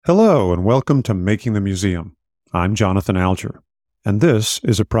Hello, and welcome to Making the Museum. I'm Jonathan Alger, and this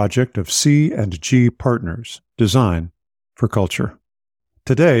is a project of C&G Partners, Design for Culture.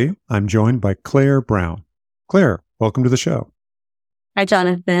 Today, I'm joined by Clare Brown. Clare, welcome to the show. Hi,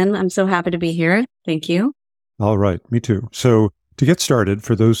 Jonathan. I'm so happy to be here. Thank you. All right, me too. So, to get started,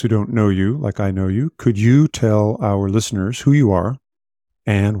 for those who don't know you, like I know you, could you tell our listeners who you are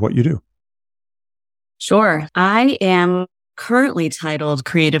and what you do? Sure. I am currently titled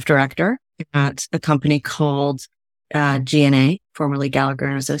Creative Director at a company called G&A, formerly Gallagher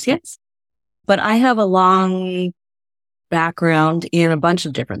and Associates. But I have a long background in a bunch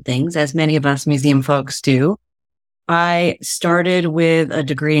of different things, as many of us museum folks do. I started with a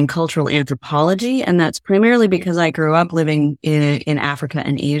degree in cultural anthropology, and that's primarily because I grew up living in Africa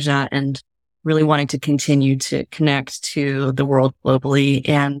and Asia and really wanting to continue to connect to the world globally,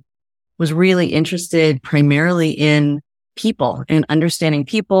 and was really interested primarily in people and understanding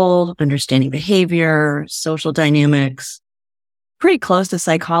behavior, social dynamics, pretty close to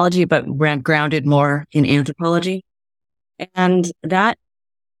psychology, but grounded more in anthropology. And that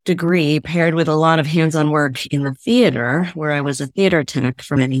degree, paired with a lot of hands-on work in the theater, where I was a theater tech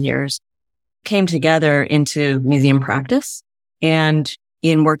for many years, came together into museum practice. And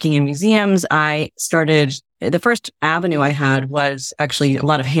in working in museums, the first avenue I had was actually a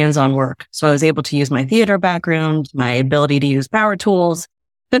lot of hands-on work. So I was able to use my theater background, my ability to use power tools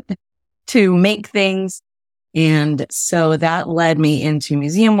to make things. And so that led me into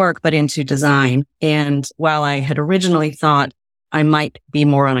museum work, but into design. And while I had originally thought I might be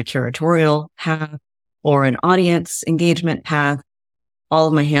more on a curatorial path or an audience engagement path, all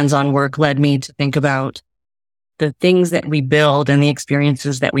of my hands-on work led me to think about the things that we build and the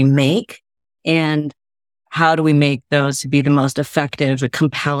experiences that we make, and how do we make those to be the most effective,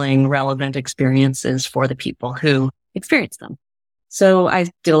 compelling, relevant experiences for the people who experience them. So I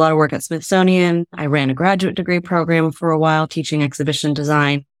did a lot of work at Smithsonian. I ran a graduate degree program for a while, teaching exhibition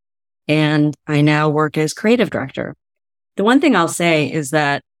design, and I now work as creative director. The one thing I'll say is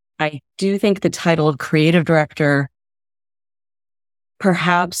that I do think the title of creative director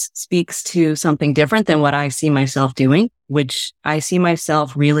perhaps speaks to something different than what I see myself doing, which I see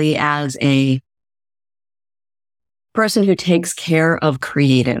myself really as a person who takes care of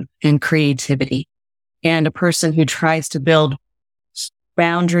creative and creativity, and a person who tries to build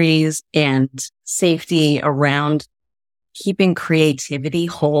boundaries and safety around keeping creativity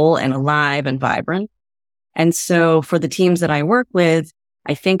whole and alive and vibrant. And so for the teams that I work with,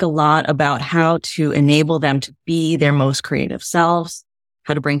 I think a lot about how to enable them to be their most creative selves,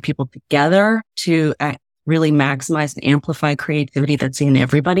 how to bring people together to really maximize and amplify creativity that's in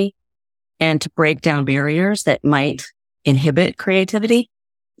everybody, and to break down barriers that might inhibit creativity.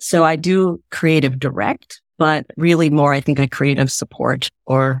 So I do creative direct, but really more, I think, a creative support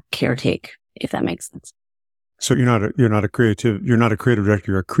or caretake, if that makes sense. So you're not a creative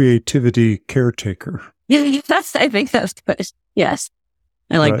director, you're a creativity caretaker. Yeah, I think that's good. Yes.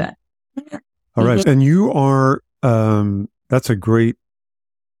 I like that. All right. And you are, that's a great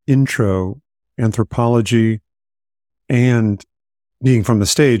intro, anthropology and being from the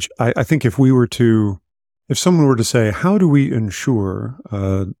stage. I think if someone were to say, how do we ensure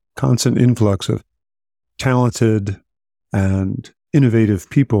a constant influx of talented and innovative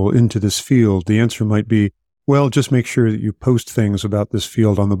people into this field, the answer might be, well, just make sure that you post things about this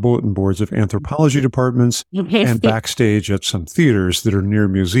field on the bulletin boards of anthropology departments and backstage at some theaters that are near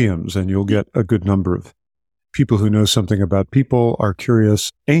museums, and you'll get a good number of people who know something about people, are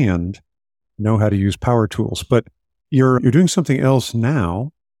curious, and know how to use power tools. But you're doing something else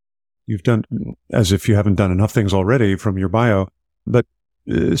now. You've done, as if you haven't done enough things already from your bio, but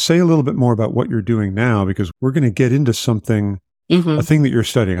say a little bit more about what you're doing now, because we're going to get into something, a thing that you're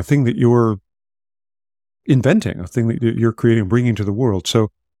studying, a thing that you're inventing, a thing that you're creating, bringing to the world.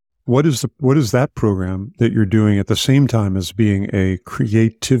 So what is that program that you're doing at the same time as being a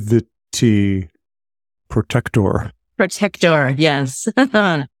creativity protector? Protector, yes. I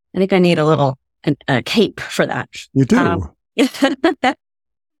think I need a cape for that. You do.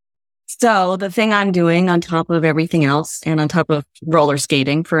 So the thing I'm doing on top of everything else, and on top of roller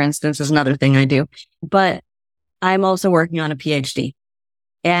skating, for instance, is another thing I do. But I'm also working on a PhD.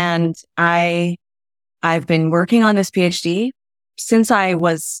 And I've been working on this PhD since I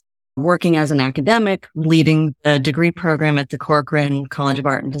was working as an academic, leading the degree program at the Corcoran College of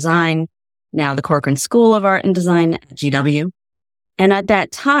Art and Design, now the Corcoran School of Art and Design at GW. And at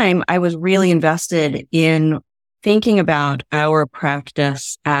that time, I was really invested in thinking about our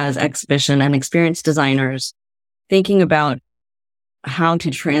practice as exhibition and experience designers, thinking about how to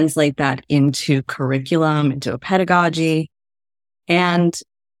translate that into curriculum, into a pedagogy. And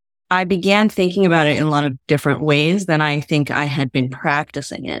I began thinking about it in a lot of different ways than I think I had been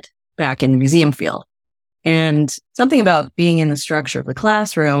practicing it back in the museum field. And something about being in the structure of the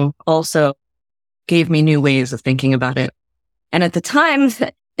classroom also gave me new ways of thinking about it. And at the time,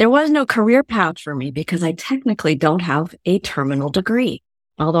 there was no career path for me because I technically don't have a terminal degree.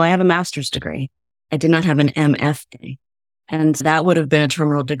 Although I have a master's degree, I did not have an MFA. And that would have been a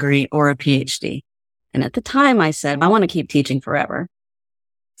terminal degree or a PhD. And at the time I said, I want to keep teaching forever,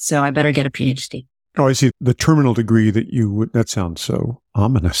 so I better get a PhD. Oh, I see. The terminal degree that sounds so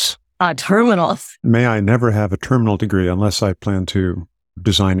ominous. Terminals. May I never have a terminal degree unless I plan to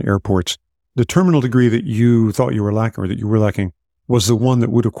design airports. The terminal degree that you thought you were lacking, or that you were lacking, was the one that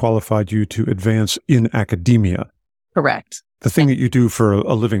would have qualified you to advance in academia. Correct. The thing that you do for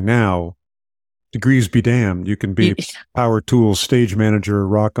a living now, degrees be damned. You can be power tools, stage manager,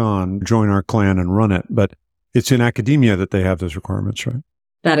 rock on, join our clan and run it. But it's in academia that they have those requirements, right?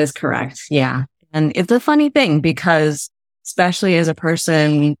 That is correct. Yeah. And it's a funny thing because especially as a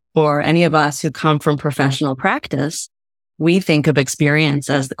person or any of us who come from professional practice, we think of experience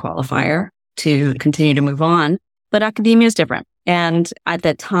as the qualifier to continue to move on. But academia is different. And at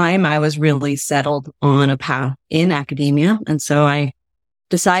that time, I was really settled on a path in academia. And so I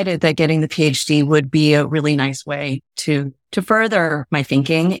decided that getting the PhD would be a really nice way to further my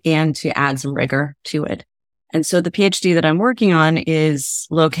thinking and to add some rigor to it. And so the PhD that I'm working on is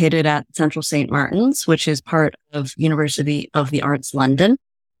located at Central St. Martin's, which is part of University of the Arts London.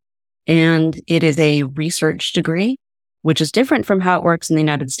 And it is a research degree, which is different from how it works in the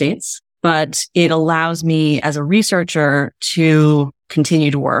United States, but it allows me as a researcher to continue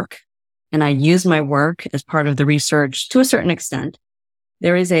to work. And I use my work as part of the research to a certain extent.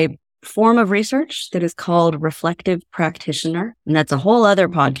 There is a form of research that is called reflective practitioner, and that's a whole other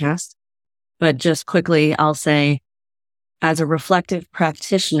podcast. But just quickly, I'll say, as a reflective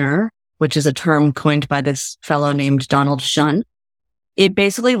practitioner, which is a term coined by this fellow named Donald Shun, it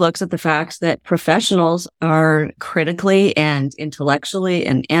basically looks at the fact that professionals are critically and intellectually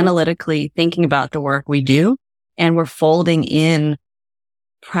and analytically thinking about the work we do, and we're folding in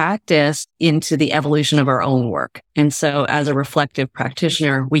practice into the evolution of our own work. And so as a reflective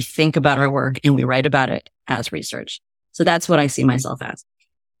practitioner, we think about our work and we write about it as research. So that's what I see myself as.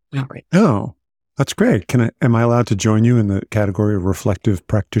 All right. Oh, that's great. Am I allowed to join you in the category of reflective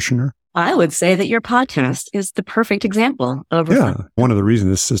practitioner? I would say that your podcast is the perfect example of reflective. Yeah. One of the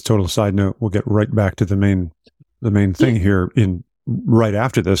reasons, this is total side note, we'll get right back to the main thing here in right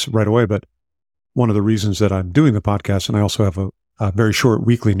after this, right away. But one of the reasons that I'm doing the podcast, and I also have a very short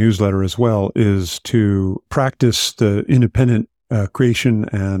weekly newsletter as well, is to practice the independent creation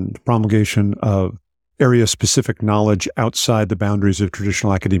and promulgation of area-specific knowledge outside the boundaries of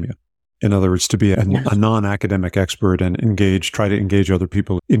traditional academia. In other words, to be a non-academic expert and try to engage other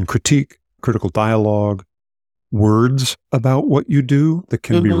people in critique, critical dialogue, words about what you do that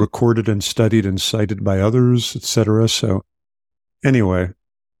can be recorded and studied and cited by others, etc. So anyway,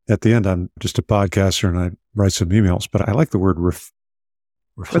 at the end, I'm just a podcaster and I write some emails, but I like the word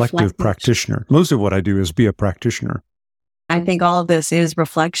reflective practitioner. Most of what I do is be a practitioner. I think all of this is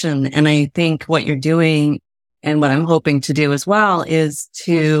reflection. And I think what you're doing and what I'm hoping to do as well is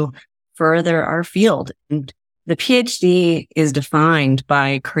to further our field. And the PhD is defined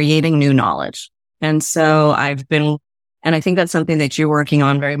by creating new knowledge. And so and I think that's something that you're working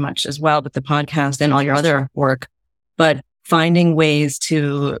on very much as well with the podcast and all your other work, but finding ways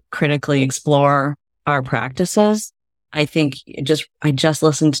to critically explore our practices. I think I just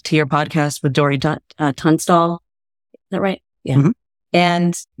listened to your podcast with Dory Tunstall. Is that right? Yeah. Mm-hmm.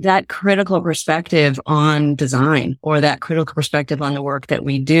 And that critical perspective on design or that critical perspective on the work that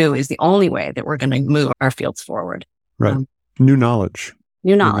we do is the only way that we're going to move our fields forward. Right. New knowledge.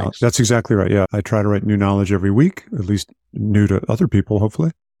 New knowledge. That's exactly right. Yeah. I try to write new knowledge every week, at least new to other people,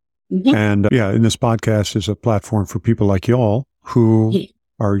 hopefully. Mm-hmm. And in this podcast is a platform for people like y'all who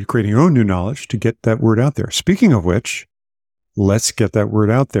are creating your own new knowledge to get that word out there. Speaking of which, let's get that word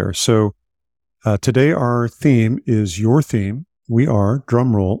out there. So today our theme is your theme. We are,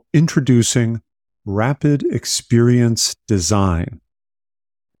 drum roll, introducing rapid experience design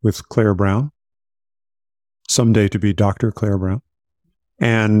with Clare Brown, someday to be Dr. Clare Brown.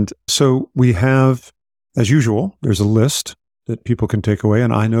 And so we have, as usual, there's a list that people can take away,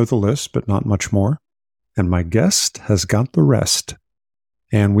 and I know the list, but not much more. And my guest has got the rest.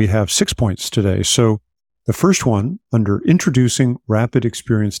 And we have 6 points today. So the first one, under introducing rapid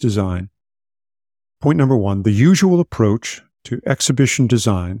experience design, point number 1, the usual approach to exhibition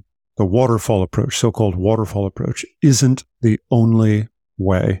design, the waterfall approach, so-called waterfall approach, isn't the only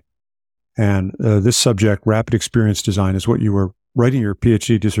way. And this subject, rapid experience design, is what you were writing your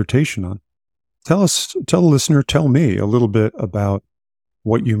PhD dissertation on. Tell the listener, tell me a little bit about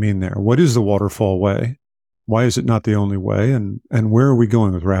what you mean there. What is the waterfall way? Why is it not the only way? And where are we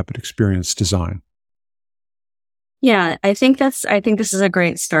going with rapid experience design? Yeah, I think this is a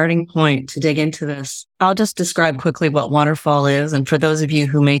great starting point to dig into this. I'll just describe quickly what waterfall is. And for those of you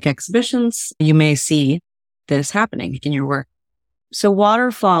who make exhibitions, you may see this happening in your work. So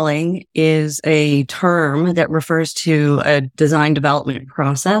waterfalling is a term that refers to a design development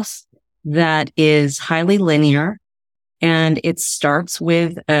process that is highly linear, and it starts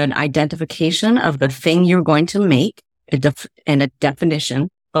with an identification of the thing you're going to make and a definition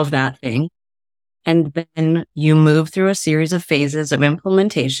of that thing. And then you move through a series of phases of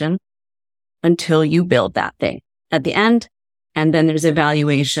implementation until you build that thing at the end. And then there's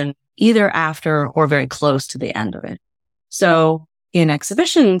evaluation either after or very close to the end of it. So in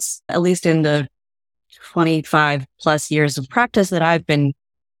exhibitions, at least in the 25 plus years of practice that I've been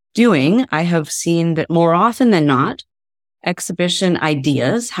doing, I have seen that more often than not, exhibition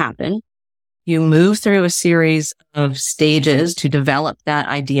ideas happen. You move through a series of stages to develop that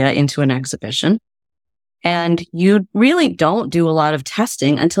idea into an exhibition. And you really don't do a lot of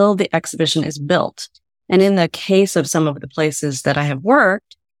testing until the exhibition is built. And in the case of some of the places that I have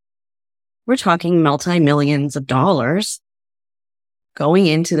worked, we're talking multi-millions of dollars going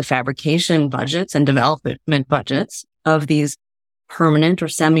into the fabrication budgets and development budgets of these permanent or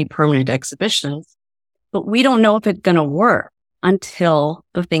semi-permanent exhibitions. But we don't know if it's going to work until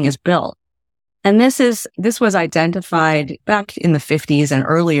the thing is built. And this was identified back in the 50s and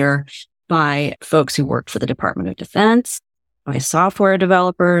earlier by folks who worked for the Department of Defense, by software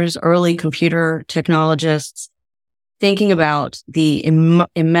developers, early computer technologists, thinking about the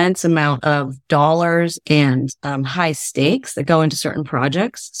immense amount of dollars and high stakes that go into certain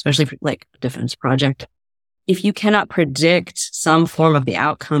projects, especially for, like a defense project. If you cannot predict some form of the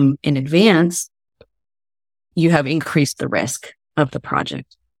outcome in advance, you have increased the risk of the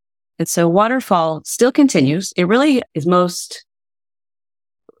project. And so waterfall still continues. It really is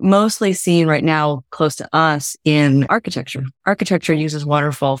mostly seen right now close to us in architecture. Architecture uses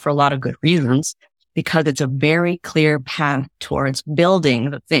waterfall for a lot of good reasons because it's a very clear path towards building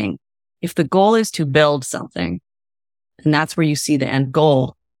the thing. If the goal is to build something, and that's where you see the end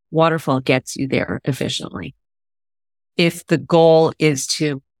goal, waterfall gets you there efficiently. If the goal is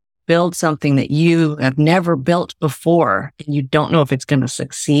to build something that you have never built before and you don't know if it's going to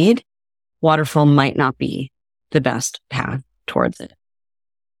succeed, waterfall might not be the best path towards it.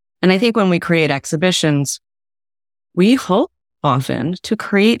 And I think when we create exhibitions, we hope often to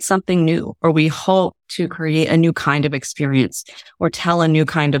create something new, or we hope to create a new kind of experience or tell a new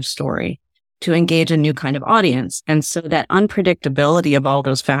kind of story to engage a new kind of audience. And so that unpredictability of all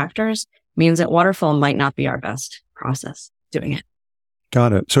those factors means that waterfall might not be our best process doing it.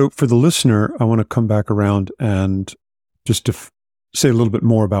 Got it. So for the listener, I want to come back around and just to say a little bit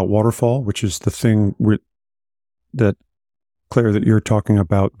more about waterfall, which is the thing that Claire, that you're talking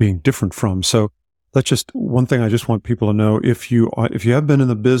about being different from. So one thing I just want people to know, if you have been in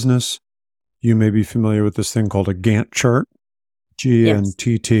the business, you may be familiar with this thing called a Gantt chart,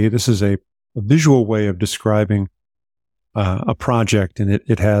 G-N-T-T. This is a visual way of describing a project, and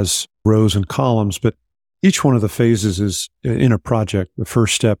it has rows and columns, but each one of the phases is in a project. The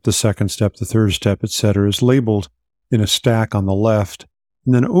first step, the second step, the third step, et cetera, is labeled in a stack on the left.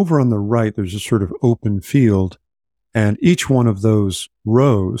 And then over on the right, there's a sort of open field. And each one of those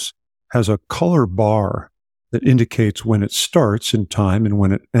rows has a color bar that indicates when it starts in time and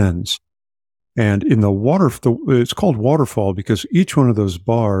when it ends. And in it's called waterfall because each one of those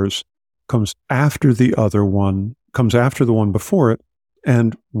bars comes after the one before it,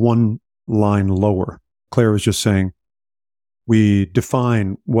 and one line lower. Claire was just saying, we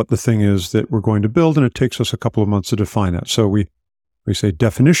define what the thing is that we're going to build, and it takes us a couple of months to define that. So we say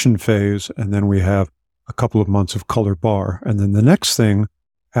definition phase, and then we have a couple of months of color bar. And then the next thing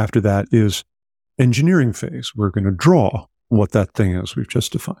after that is engineering phase. We're going to draw what that thing is we've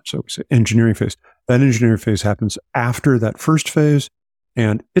just defined. So we say engineering phase. That engineering phase happens after that first phase,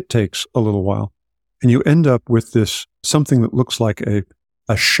 and it takes a little while. And you end up with this something that looks like a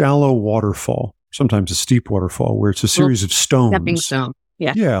shallow waterfall, sometimes a steep waterfall, where it's a series of stones. Stepping stone.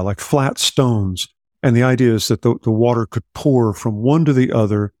 Yeah. Yeah, like flat stones. And the idea is that the water could pour from one to the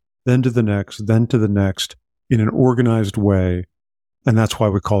other, then to the next, then to the next in an organized way. And that's why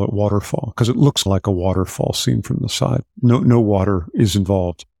we call it waterfall, because it looks like a waterfall seen from the side. No water is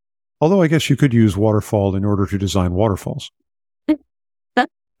involved. Although I guess you could use waterfall in order to design waterfalls.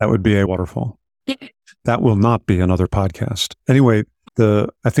 That would be a waterfall. That will not be another podcast. Anyway,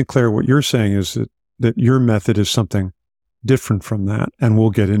 I think, Claire, what you're saying is that your method is something different from that. And we'll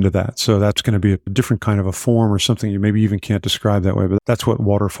get into that. So that's going to be a different kind of a form or something you maybe even can't describe that way, but that's what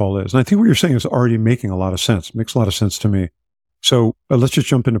waterfall is. And I think what you're saying is already making a lot of sense. It makes a lot of sense to me. So let's just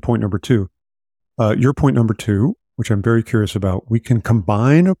jump into point number 2. Your point number 2, which I'm very curious about, we can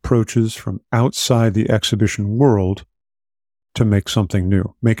combine approaches from outside the exhibition world to make something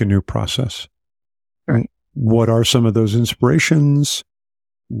new, make a new process. Right. What are some of those inspirations?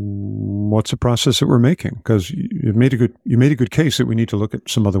 What's the process that we're making? Because you made a good case that we need to look at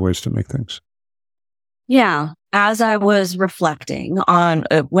some other ways to make things. Yeah. As I was reflecting on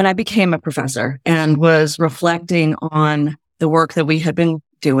when I became a professor and was reflecting on the work that we had been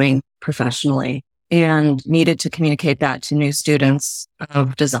doing professionally and needed to communicate that to new students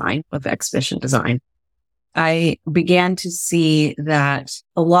of design, of exhibition design, I began to see that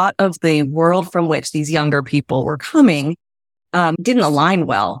a lot of the world from which these younger people were coming didn't align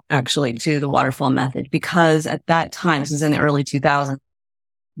well, actually, to the waterfall method, because at that time, this is in the early 2000s,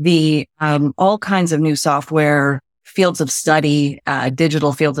 the all kinds of new software fields of study,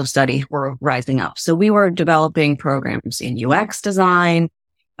 digital fields of study were rising up. So we were developing programs in UX design.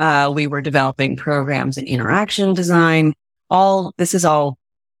 We were developing programs in interaction design. This is all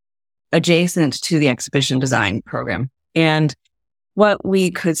adjacent to the exhibition design program. And what we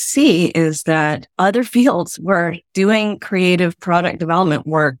could see is that other fields were doing creative product development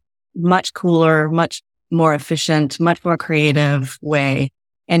work much cooler, much more efficient, much more creative way,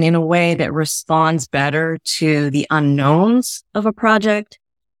 and in a way that responds better to the unknowns of a project,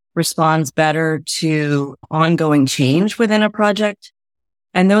 responds better to ongoing change within a project.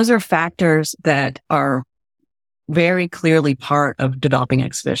 And those are factors that are very clearly part of developing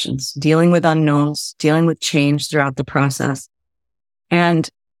exhibitions, dealing with unknowns, dealing with change throughout the process. And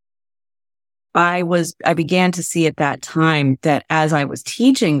I began to see at that time that as I was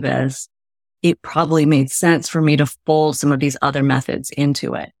teaching this, it probably made sense for me to fold some of these other methods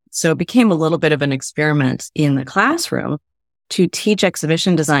into it. So it became a little bit of an experiment in the classroom to teach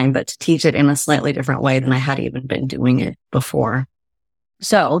exhibition design, but to teach it in a slightly different way than I had even been doing it before.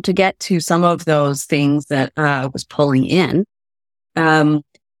 So to get to some of those things that I was pulling in, I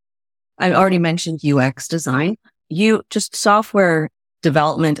already mentioned UX design. Just software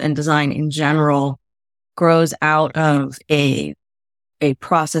development and design in general grows out of a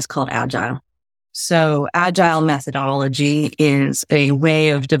process called Agile. So Agile methodology is a way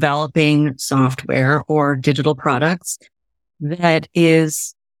of developing software or digital products that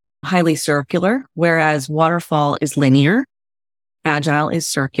is highly circular, whereas Waterfall is linear. Agile is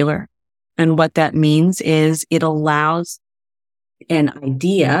circular. And what that means is it allows an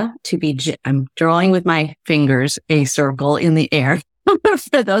idea to be, I'm drawing with my fingers a circle in the air.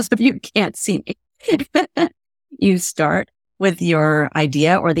 For those of you who can't see me, you start with your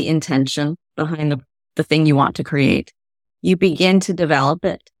idea or the intention behind the thing you want to create. You begin to develop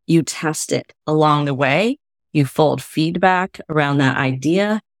it. You test it along the way. You fold feedback around that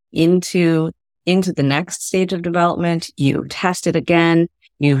idea into the next stage of development. You test it again.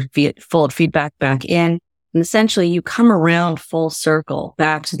 You fold feedback back in. And essentially, you come around full circle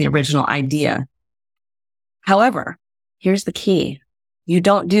back to the original idea. However, here's the key. You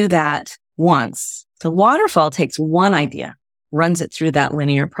don't do that once. So Waterfall takes one idea, runs it through that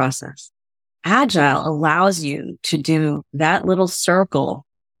linear process. Agile allows you to do that little circle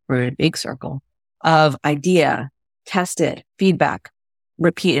or a big circle of idea, test it, feedback,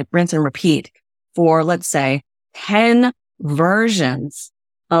 repeat it, rinse and repeat for, let's say, 10 versions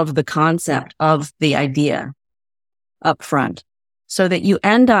of the concept of the idea up front, so that you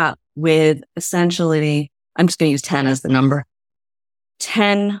end up with essentially, I'm just going to use 10 as the number,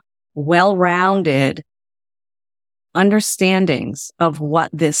 10 well-rounded understandings of what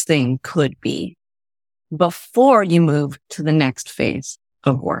this thing could be before you move to the next phase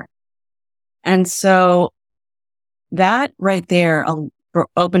of work. And so that right there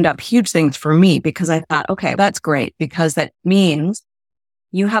opened up huge things for me, because I thought, okay, that's great, because that means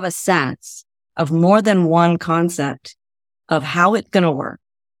you have a sense of more than one concept of how it's going to work.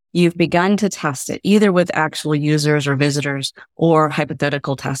 You've begun to test it either with actual users or visitors, or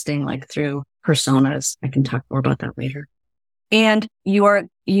hypothetical testing, like through personas. I can talk more about that later. And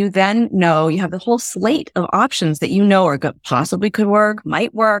you then know you have the whole slate of options that you know possibly could work,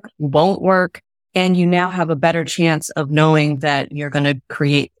 might work, won't work. And you now have a better chance of knowing that you're going to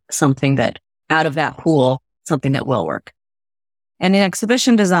create something that out of that pool, something that will work. And in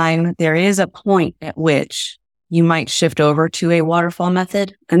exhibition design, there is a point at which you might shift over to a waterfall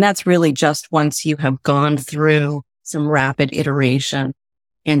method. And that's really just once you have gone through some rapid iteration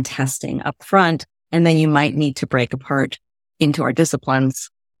and testing up front. And then you might need to break apart into our disciplines,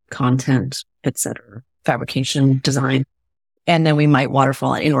 content, etc., fabrication, design. And then we might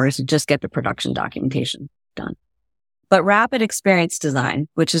waterfall it in order to just get the production documentation done. But rapid experience design,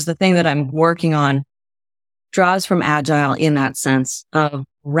 which is the thing that I'm working on, draws from Agile in that sense of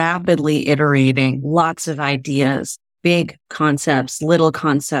rapidly iterating lots of ideas, big concepts, little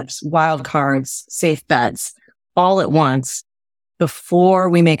concepts, wild cards, safe bets, all at once before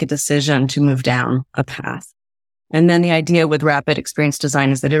we make a decision to move down a path. And then the idea with rapid experience design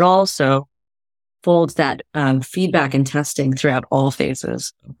is that it also folds that feedback and testing throughout all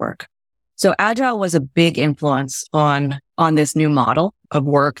phases of work. So Agile was a big influence on this new model of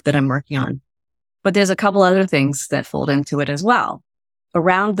work that I'm working on. But there's a couple other things that fold into it as well.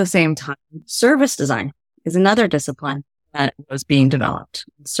 Around the same time, service design is another discipline that was being developed.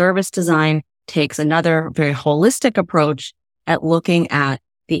 Service design takes another very holistic approach at looking at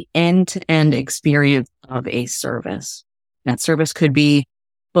the end-to-end experience of a service. That service could be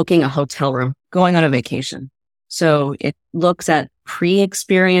booking a hotel room, going on a vacation. So it looks at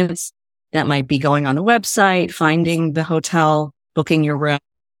pre-experience that might be going on the website, finding the hotel, booking your room,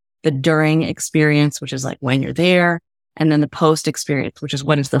 the during experience, which is like when you're there, and then the post experience, which is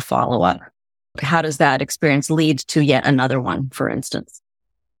what is the follow-up. How does that experience lead to yet another one, for instance?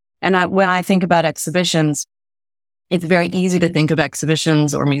 And when I think about exhibitions, it's very easy to think of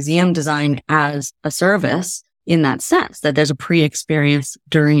exhibitions or museum design as a service in that sense, that there's a pre-experience,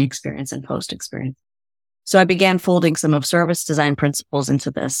 during experience, and post-experience. So I began folding some of service design principles into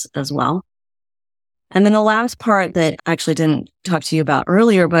this as well. And then the last part that I actually didn't talk to you about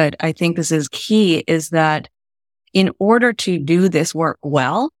earlier, but I think this is key, is that in order to do this work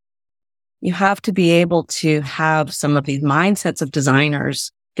well, you have to be able to have some of these mindsets of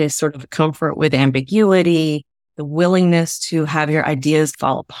designers, this sort of comfort with ambiguity, the willingness to have your ideas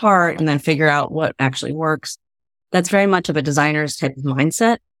fall apart and then figure out what actually works. That's very much of a designer's type of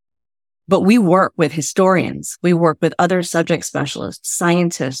mindset. But we work with historians. We work with other subject specialists,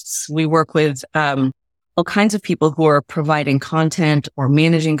 scientists. We work with all kinds of people who are providing content or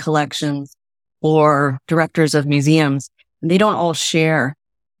managing collections or directors of museums. And they don't all share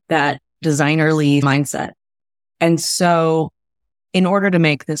that designerly mindset. And so in order to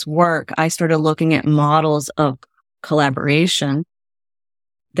make this work, I started looking at models of collaboration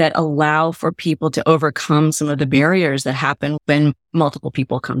that allow for people to overcome some of the barriers that happen when multiple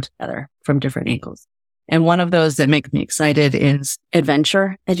people come together from different angles. And one of those that makes me excited is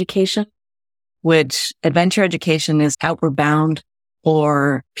adventure education, which adventure education is Outward Bound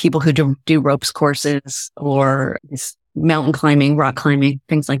or people who do ropes courses or mountain climbing, rock climbing,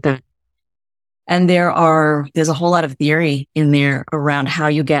 things like that. And there's a whole lot of theory in there around how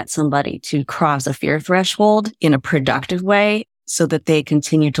you get somebody to cross a fear threshold in a productive way so that they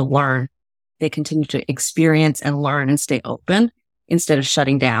continue to learn. They continue to experience and learn and stay open instead of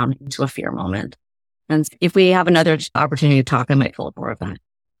shutting down into a fear moment. And if we have another opportunity to talk, I might fill up more of that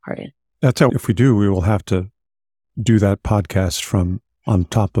part in. That's how, if we do, we will have to do that podcast from on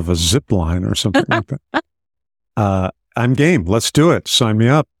top of a zip line or something like that. I'm game. Let's do it. Sign me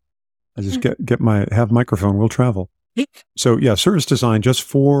up. I just have microphone. We'll travel. So yeah, service design, just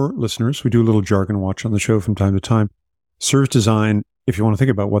for listeners. We do a little jargon watch on the show from time to time. Service design, if you want to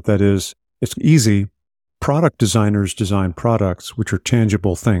think about what that is, it's easy. Product designers design products, which are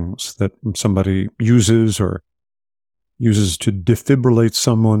tangible things that somebody uses or uses to defibrillate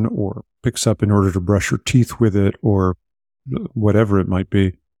someone or picks up in order to brush your teeth with it or whatever it might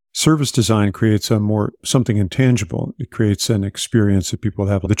be. Service design creates something intangible. It creates an experience that people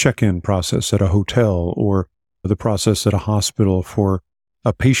have. The check-in process at a hotel or the process at a hospital for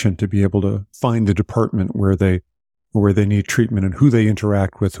a patient to be able to find the department where they need treatment and who they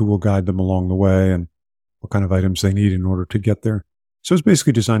interact with, who will guide them along the way and what kind of items they need in order to get there. So it's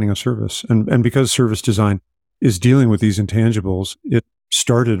basically designing a service. And because service design is dealing with these intangibles, it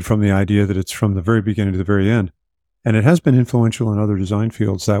started from the idea that it's from the very beginning to the very end. And it has been influential in other design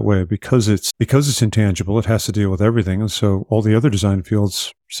fields that way because it's intangible. It has to deal with everything. And so all the other design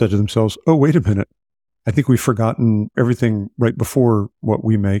fields said to themselves, oh, wait a minute. I think we've forgotten everything right before what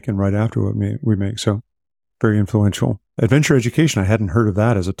we make and right after what we make. So very influential. Adventure education, I hadn't heard of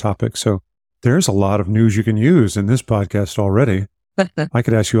that as a topic. So there's a lot of news you can use in this podcast already. I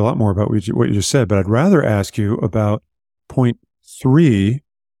could ask you a lot more about what you just said, but I'd rather ask you about point 3.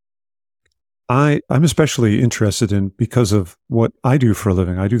 I'm especially interested in because of what I do for a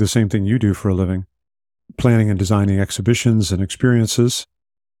living. I do the same thing you do for a living, planning and designing exhibitions and experiences.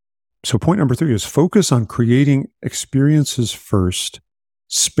 So point number 3 is focus on creating experiences first,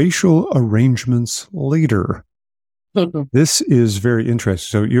 spatial arrangements later. This is very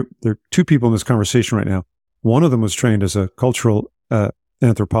interesting. So there are 2 people in this conversation right now. One of them was trained as a cultural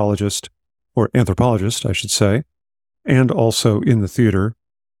anthropologist, or anthropologist, I should say. and also in the theater,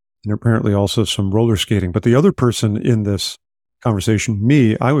 and apparently also some roller skating. But the other person in this conversation,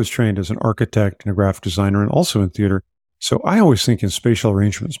 me, I was trained as an architect and a graphic designer and also in theater. So I always think in spatial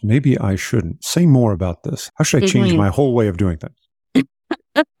arrangements, maybe I shouldn't. Say more about this. How should I change my whole way of doing things?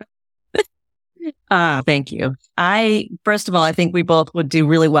 Thank you. First of all, I think we both would do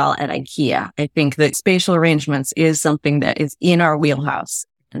really well at IKEA. I think that spatial arrangements is something that is in our wheelhouse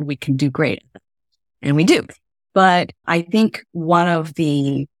and we can do great at that. And we do. But I think one of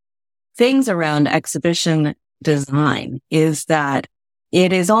the things around exhibition design is that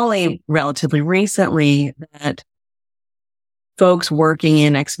it is only relatively recently that folks working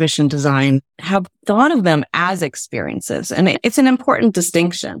in exhibition design have thought of them as experiences. And it's an important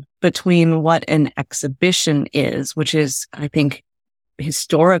distinction between what an exhibition is, which is, I think,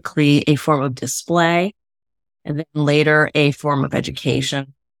 historically a form of display, and then later a form of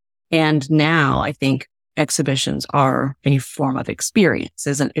education. And now I think exhibitions are a form of experience.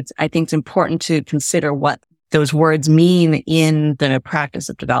 I think it's important to consider what those words mean in the practice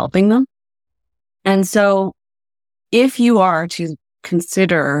of developing them. And so if you are to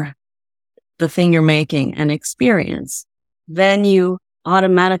consider the thing you're making an experience, then you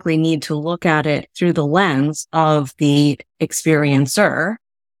automatically need to look at it through the lens of the experiencer,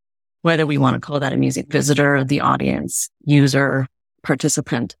 whether we want to call that a music visitor, the audience, user,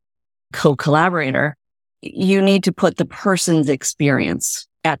 participant, co-collaborator. You need to put the person's experience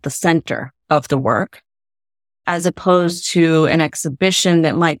at the center of the work, as opposed to an exhibition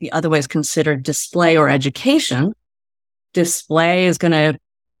that might be otherwise considered display or education. Display is going to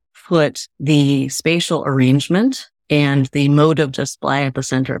put the spatial arrangement and the mode of display at the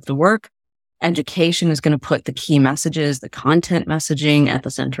center of the work. Education is going to put the key messages, the content messaging at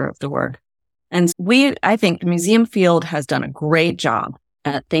the center of the work. And I think the museum field has done a great job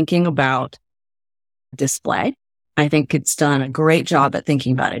at thinking about display. I think it's done a great job at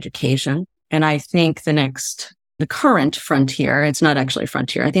thinking about education. And I think the current frontier, it's not actually a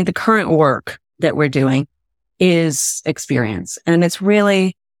frontier. I think the current work that we're doing is experience. And it's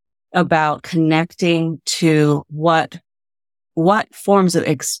really about connecting to what forms of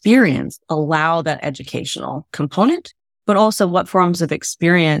experience allow that educational component, but also what forms of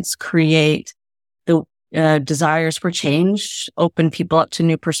experience create the desires for change, open people up to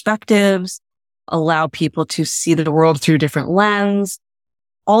new perspectives, allow people to see the world through different lens,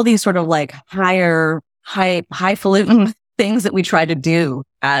 all these sort of like highfalutin things that we try to do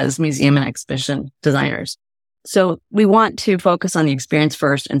as museum and exhibition designers. So we want to focus on the experience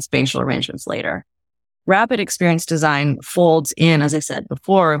first and spatial arrangements later. Rapid experience design folds in, as I said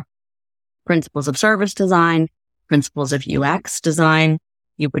before, principles of service design, principles of UX design,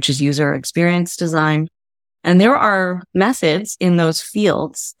 which is user experience design. And there are methods in those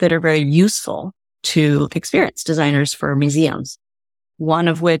fields that are very useful to experience designers for museums. One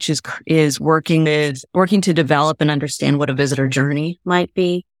of which is working to develop and understand what a visitor journey might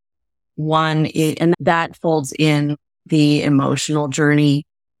be. And that folds in the emotional journey,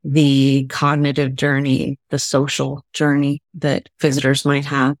 the cognitive journey, the social journey that visitors might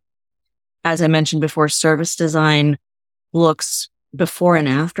have. As I mentioned before, service design looks before and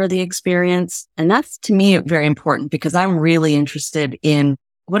after the experience. And that's, to me, very important because I'm really interested in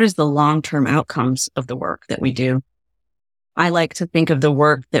what is the long-term outcomes of the work that we do. I like to think of the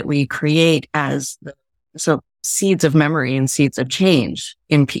work that we create as seeds of memory and seeds of change.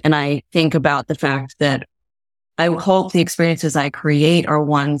 And I think about the fact that I hope the experiences I create are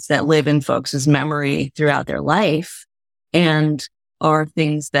ones that live in folks' memory throughout their life and are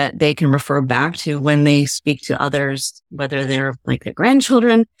things that they can refer back to when they speak to others, whether they're like their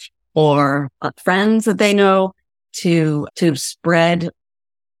grandchildren or friends that they know, to spread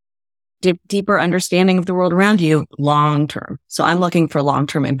deeper understanding of the world around you long term. So I'm looking for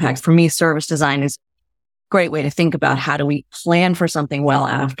long-term impacts. For me, service design is a great way to think about how do we plan for something well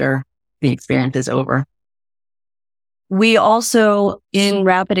after the experience is over. We also, in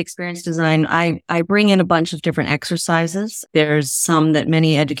rapid experience design, I bring in a bunch of different exercises. There's some that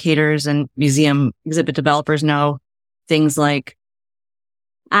many educators and museum exhibit developers know, things like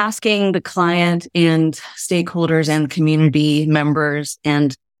asking the client and stakeholders and community members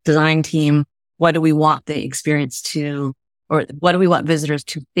and design team, what do we want the experience to, or what do we want visitors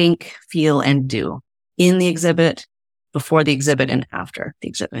to think, feel, and do in the exhibit, before the exhibit, and after the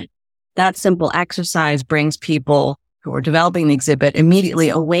exhibit. That simple exercise brings people who are developing the exhibit immediately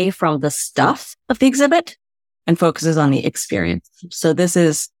away from the stuff of the exhibit and focuses on the experience. So this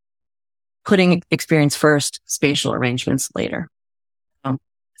is putting experience first, spatial arrangements later.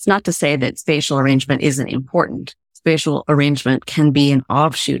 It's not to say that spatial arrangement isn't important. Spatial arrangement can be an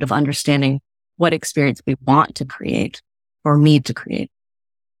offshoot of understanding what experience we want to create or need to create.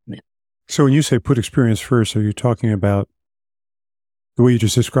 So when you say put experience first, are you talking about the way you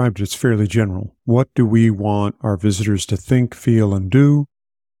just described it? It's fairly general. What do we want our visitors to think, feel, and do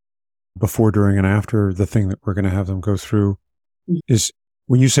before, during, and after the thing that we're going to have them go through? Is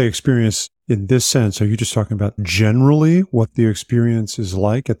when you say experience in this sense, are you just talking about generally what the experience is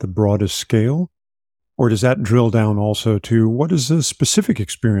like at the broadest scale? Or does that drill down also to what is the specific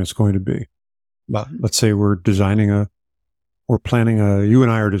experience going to be? Let's say we're planning you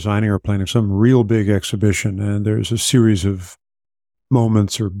and I are designing or planning some real big exhibition, and there's a series of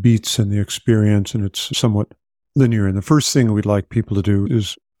moments or beats in the experience, and it's somewhat linear. And the first thing we'd like people to do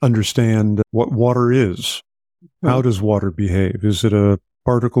is understand what water is. How does water behave? Is it a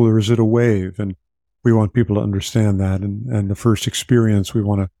particle or is it a wave? And we want people to understand that. And the first experience, we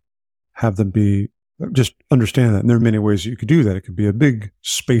want to have them just understand that. And there are many ways you could do that. It could be a big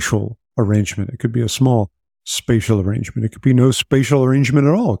spatial arrangement. It could be a small spatial arrangement. It could be no spatial arrangement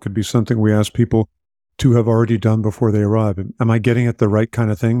at all. It could be something we ask people to have already done before they arrive. Am I getting at the right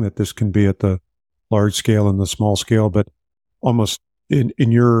kind of thing, that this can be at the large scale and the small scale, but almost in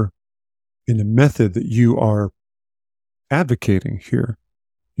the method that you are advocating here,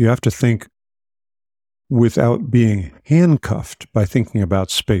 you have to think without being handcuffed by thinking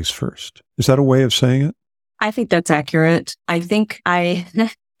about space first. Is that a way of saying it? I think that's accurate. I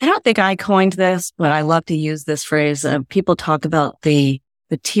don't think I coined this, but I love to use this phrase. People talk about the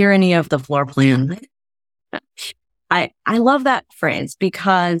tyranny of the floor plan. I love that phrase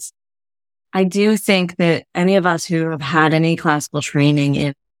because I do think that any of us who have had any classical training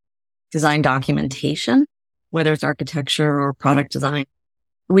in design documentation, whether it's architecture or product design,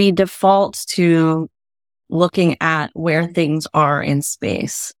 we default to looking at where things are in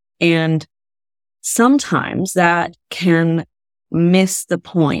space. And sometimes that can miss the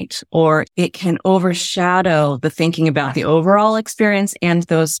point, or it can overshadow the thinking about the overall experience and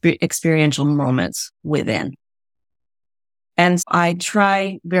those experiential moments within. And I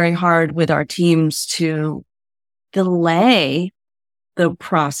try very hard with our teams to delay the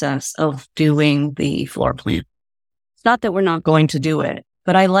process of doing the floor plan. It's not that we're not going to do it,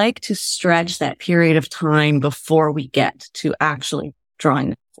 but I like to stretch that period of time before we get to actually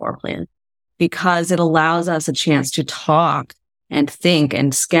drawing the floor plan, because it allows us a chance to talk and think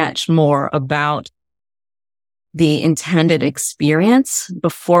and sketch more about the intended experience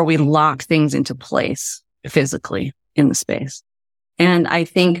before we lock things into place physically in the space. And I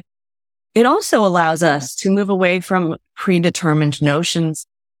think it also allows us to move away from predetermined notions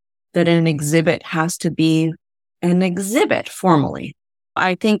that an exhibit has to be an exhibit formally.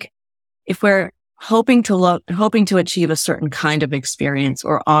 I think if we're hoping to achieve a certain kind of experience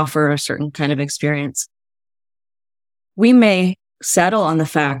or offer a certain kind of experience, we may settle on the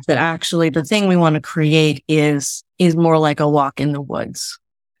fact that actually the thing we want to create is more like a walk in the woods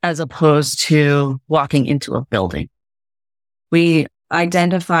as opposed to walking into a building. We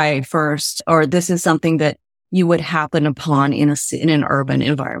identify first, or this is something that you would happen upon in an urban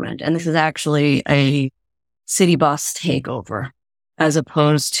environment. And this is actually a city bus takeover as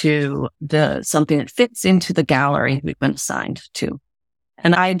opposed to something that fits into the gallery we've been assigned to.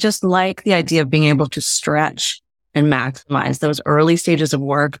 And I just like the idea of being able to stretch and maximize those early stages of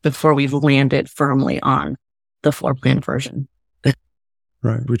work before we've landed firmly on the floor plan version.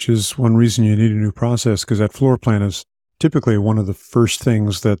 Right, which is one reason you need a new process, because that floor plan is typically one of the first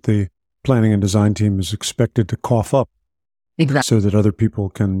things that the planning and design team is expected to cough up. Exactly. So that other people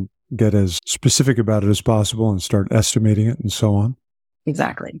can get as specific about it as possible and start estimating it and so on.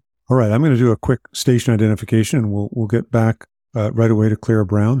 Exactly. All right, I'm going to do a quick station identification, and we'll get back right away to Clare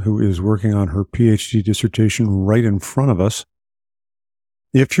Brown, who is working on her PhD dissertation right in front of us.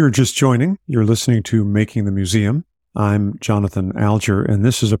 If you're just joining, you're listening to Making the Museum. I'm Jonathan Alger, and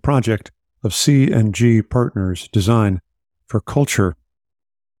this is a project of C&G Partners Design for Culture.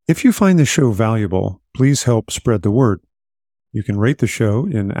 If you find this show valuable, please help spread the word. You can rate the show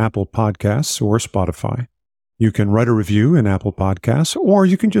in Apple Podcasts or Spotify. You can write a review in Apple Podcasts, or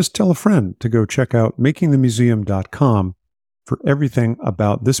you can just tell a friend to go check out makingthemuseum.com for everything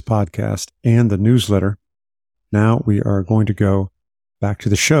about this podcast and the newsletter. Now we are going to go back to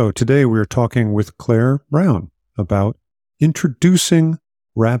the show. Today we are talking with Clare Brown about introducing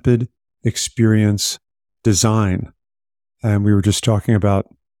rapid experience design. And we were just talking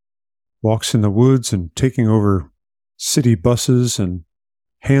about walks in the woods and taking over city buses and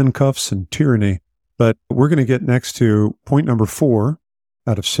handcuffs and tyranny. But we're going to get next to point number 4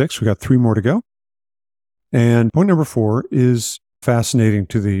 out of 6. We got 3 more to go. And point number 4 is fascinating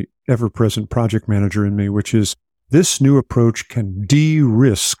to the ever-present project manager in me, which is this new approach can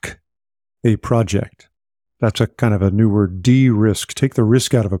de-risk a project. That's a kind of a new word, de-risk, take the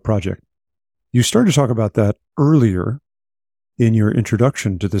risk out of a project. You started to talk about that earlier in your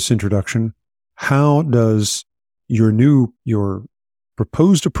introduction to this introduction. How does your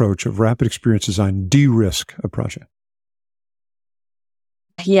proposed approach of rapid experience design de-risk a project?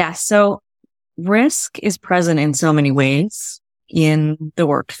 Yeah, so risk is present in so many ways in the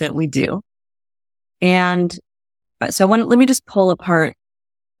work that we do. And so let me just pull apart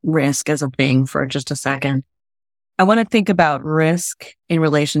risk as a thing for just a second. I want to think about risk in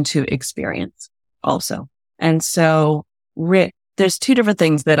relation to experience also. And so there's two different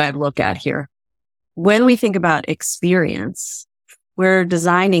things that I look at here. When we think about experience, we're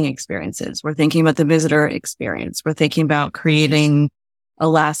designing experiences. We're thinking about the visitor experience. We're thinking about creating a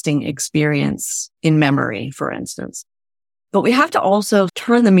lasting experience in memory, for instance. But we have to also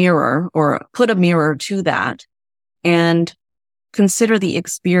turn the mirror or put a mirror to that and consider the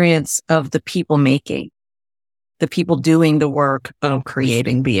experience of the people making, the people doing the work of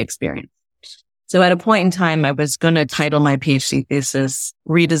creating the experience. So at a point in time, I was going to title my PhD thesis,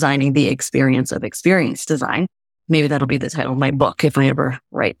 Redesigning the Experience of Experience Design. Maybe that'll be the title of my book if I ever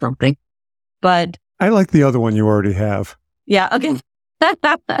write something. But I like the other one you already have. Yeah, okay. There's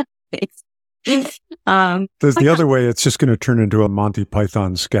the other way, it's just going to turn into a Monty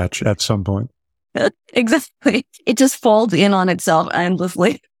Python sketch at some point. Exactly. It just folds in on itself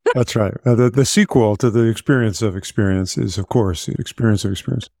endlessly. That's right. The sequel to the Experience of Experience is, of course, the Experience of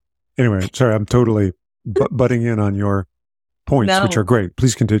Experience. Anyway, sorry, I'm totally butting in on your points, which are great.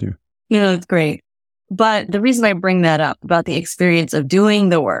 Please continue. No, it's great. But the reason I bring that up about the experience of doing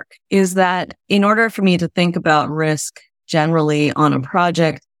the work is that in order for me to think about risk generally on a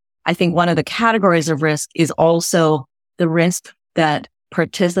project, I think one of the categories of risk is also the risk that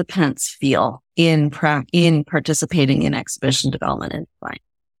participants feel in participating in exhibition development and design.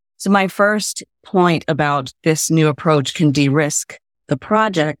 So my first point about this new approach can de-risk the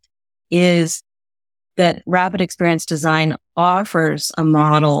project is that rapid experience design offers a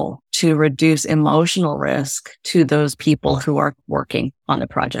model to reduce emotional risk to those people who are working on the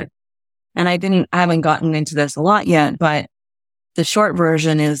project. And I haven't gotten into this a lot yet, but the short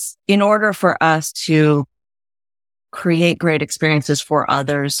version is in order for us to create great experiences for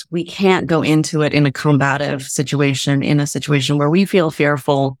others, we can't go into it in a combative situation, in a situation where we feel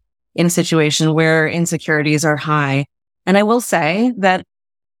fearful, in a situation where insecurities are high. And I will say that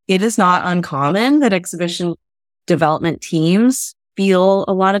it is not uncommon that exhibition development teams feel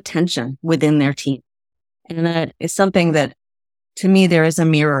a lot of tension within their team. And that is something that, to me, there is a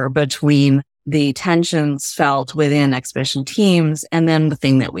mirror between the tensions felt within exhibition teams and then the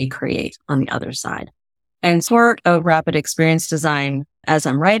thing that we create on the other side. And sort of rapid experience design, as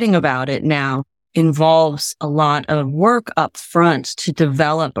I'm writing about it now, involves a lot of work up front to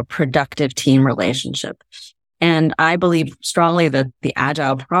develop a productive team relationship. And I believe strongly that the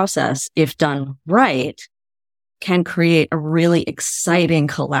agile process, if done right, can create a really exciting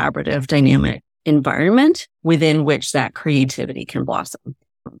collaborative dynamic environment within which that creativity can blossom.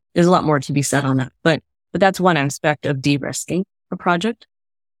 There's a lot more to be said on that, but that's one aspect of de-risking a project.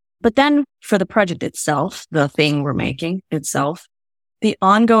 But then for the project itself, the thing we're making itself, the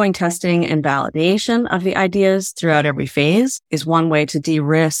ongoing testing and validation of the ideas throughout every phase is one way to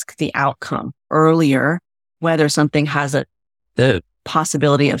de-risk the outcome earlier, whether something has the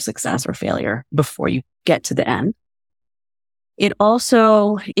possibility of success or failure before you get to the end. It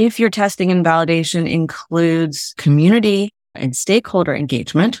also, if your testing and validation includes community and stakeholder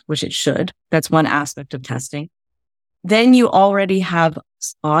engagement, which it should, that's one aspect of testing, then you already have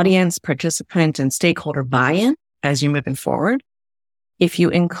audience, participant, and stakeholder buy-in as you're moving forward. If you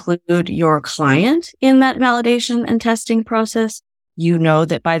include your client in that validation and testing process, you know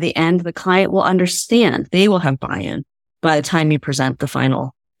that by the end, the client will understand. They will have buy-in by the time you present the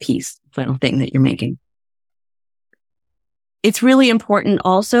final piece, final thing that you're making. It's really important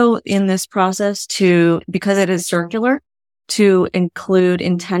also in this process because it is circular, to include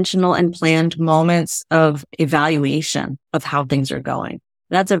intentional and planned moments of evaluation of how things are going.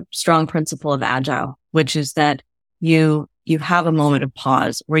 That's a strong principle of Agile, which is that you have a moment of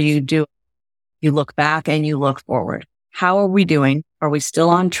pause where you look back and you look forward. How are we doing? Are we still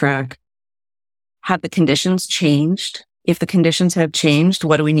on track? Have the conditions changed? If the conditions have changed,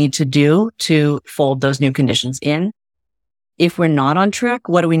 what do we need to do to fold those new conditions in? If we're not on track,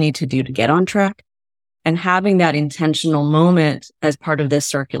 what do we need to do to get on track? And having that intentional moment as part of this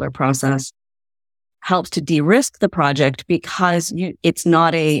circular process helps to de-risk the project because it's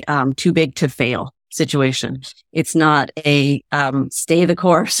not a too big to fail situation. It's not a stay the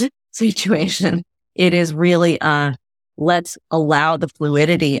course situation. It is really let's allow the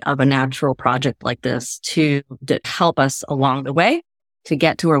fluidity of a natural project like this to help us along the way to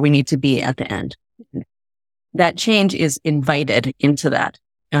get to where we need to be at the end. That change is invited into that.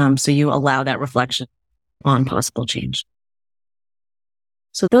 So you allow that reflection on possible change.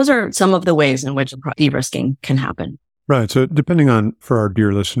 So those are some of the ways in which de-risking can happen. Right. So depending on, for our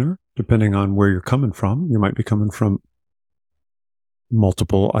dear listener, depending on where you're coming from, you might be coming from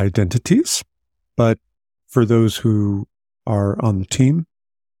multiple identities. But for those who are on the team,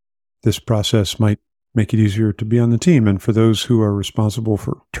 this process might make it easier to be on the team. And for those who are responsible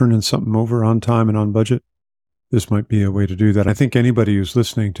for turning something over on time and on budget, this might be a way to do that. I think anybody who's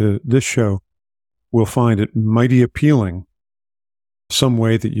listening to this show will find it mighty appealing, some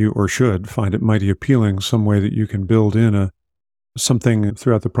way that you, or should find it mighty appealing, some way that you can build in something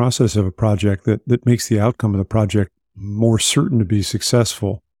throughout the process of a project that makes the outcome of the project more certain to be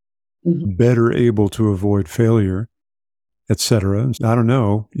successful, better able to avoid failure, etc. I don't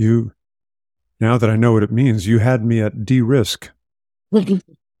know. Now that I know what it means, you had me at de-risk.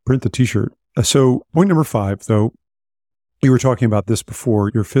 Print the t-shirt. So point number 5, though, you were talking about this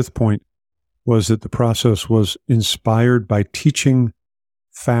before. Your 5th point was that the process was inspired by teaching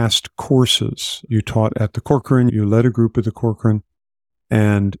fast courses. You taught at the Corcoran, you led a group at the Corcoran,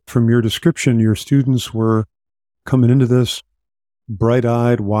 and from your description, your students were coming into this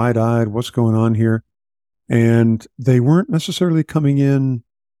bright-eyed, wide-eyed, what's going on here? And they weren't necessarily coming in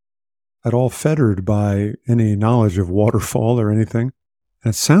at all fettered by any knowledge of waterfall or anything.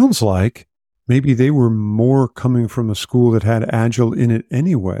 And it sounds like maybe they were more coming from a school that had Agile in it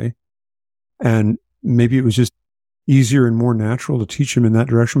anyway. And maybe it was just easier and more natural to teach them in that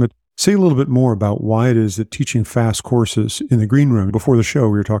direction. But say a little bit more about why it is that teaching fast courses in the green room. Before the show,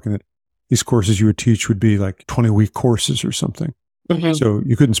 we were talking that these courses you would teach would be like 20-week courses or something. Mm-hmm. So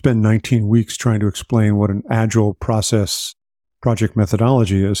you couldn't spend 19 weeks trying to explain what an Agile process project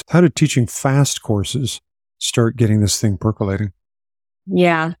methodology is. How did teaching fast courses start getting this thing percolating?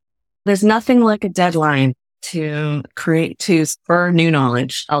 Yeah. There's nothing like a deadline to spur new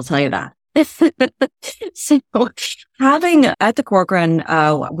knowledge. I'll tell you that. So having at the Corcoran,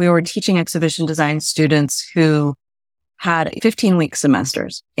 we were teaching exhibition design students who had 15-week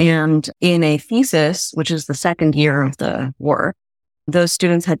semesters. And in a thesis, which is the second year of the work, those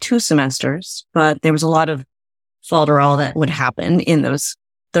students had 2 semesters, but there was a lot of falderall that would happen in those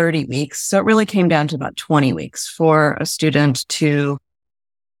 30 weeks. So it really came down to about 20 weeks for a student to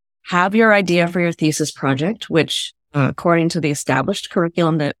have your idea for your thesis project, which according to the established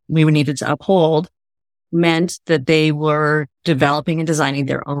curriculum that we needed to uphold, meant that they were developing and designing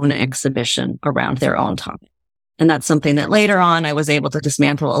their own exhibition around their own topic. And that's something that later on I was able to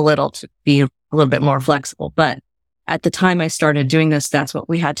dismantle a little to be a little bit more flexible. But at the time I started doing this, that's what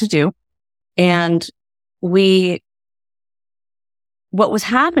we had to do. And what was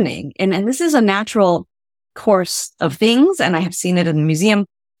happening, and this is a natural course of things, and I have seen it in the museum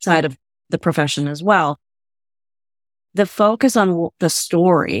side of the profession as well. The focus on the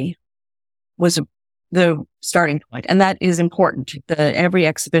story was the starting point, and that is important. Every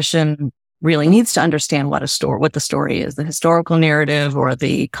exhibition really needs to understand what the story is. The historical narrative or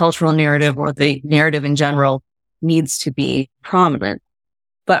the cultural narrative or the narrative in general needs to be prominent.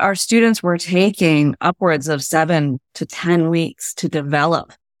 But our students were taking upwards of 7 to 10 weeks to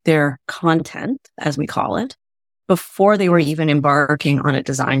develop their content, as we call it, before they were even embarking on a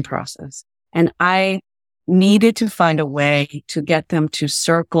design process. And I needed to find a way to get them to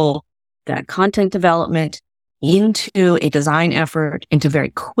circle that content development into a design effort and to very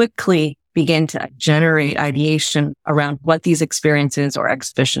quickly begin to generate ideation around what these experiences or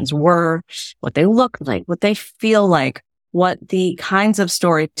exhibitions were, what they look like, what they feel like, what the kinds of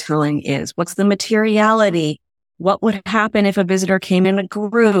storytelling is, what's the materiality, what would happen if a visitor came in a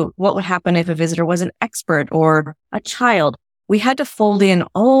group, what would happen if a visitor was an expert or a child. We had to fold in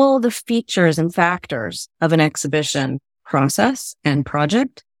all the features and factors of an exhibition process and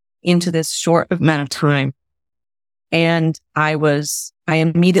project into this short amount of time. And I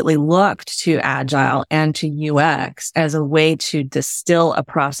immediately looked to Agile and to UX as a way to distill a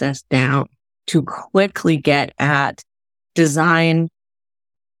process down to quickly get at design,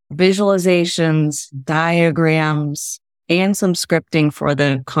 visualizations, diagrams, and some scripting for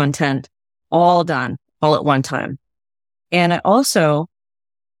the content, all done all at one time. And I also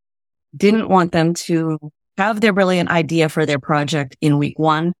didn't want them to have their brilliant idea for their project in week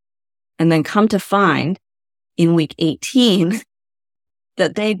 1 and then come to find in week 18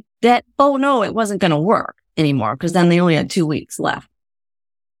 that it wasn't going to work anymore because then they only had 2 weeks left.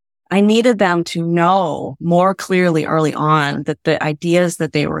 I needed them to know more clearly early on that the ideas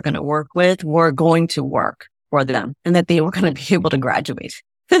that they were going to work with were going to work for them and that they were going to be able to graduate.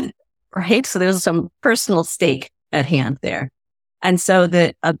 Right? So there's some personal stake at hand there. And so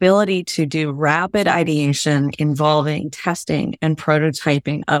the ability to do rapid ideation involving testing and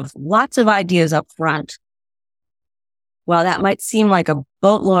prototyping of lots of ideas up front, while that might seem like a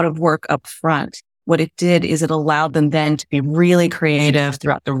boatload of work up front, what it did is it allowed them then to be really creative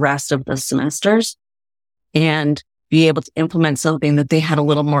throughout the rest of the semesters and be able to implement something that they had a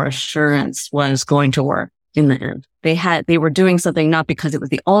little more assurance was going to work in the end. They were doing something not because it was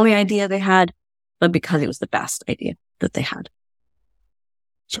the only idea they had, but because it was the best idea that they had.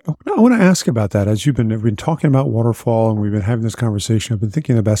 So I want to ask about that. As you've been talking about waterfall and we've been having this conversation, I've been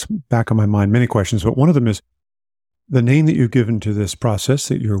thinking in the back of my mind many questions, but one of them is the name that you've given to this process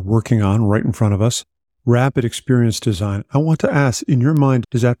that you're working on right in front of us, rapid experience design. I want to ask, in your mind,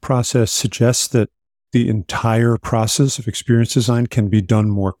 does that process suggest that the entire process of experience design can be done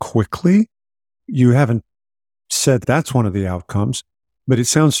more quickly? You haven't said that's one of the outcomes, but it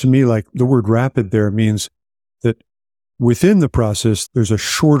sounds to me like the word rapid there means that within the process, there's a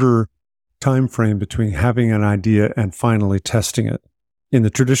shorter time frame between having an idea and finally testing it. In the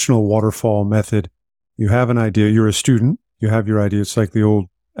traditional waterfall method, you have an idea, you're a student, you have your idea. It's like the old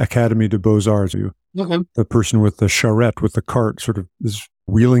Académie des Beaux-Arts. The person with the charrette, with the cart, sort of is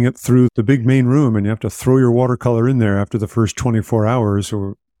wheeling it through the big main room, and you have to throw your watercolor in there after the first 24 hours,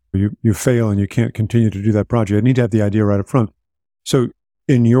 or you fail and you can't continue to do that project. You need to have the idea right up front. So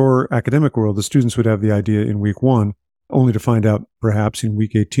in your academic world, the students would have the idea in week 1, only to find out perhaps in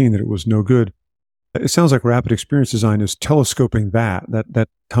week 18 that it was no good. It sounds like rapid experience design is telescoping that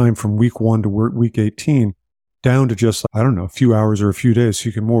time from week 1 to week 18 down to just, I don't know, a few hours or a few days. So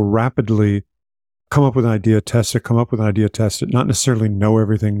you can more rapidly come up with an idea, test it, come up with an idea, test it, not necessarily know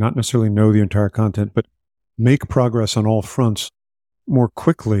everything, not necessarily know the entire content, but make progress on all fronts more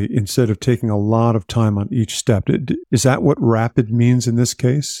quickly instead of taking a lot of time on each step. Is that what rapid means in this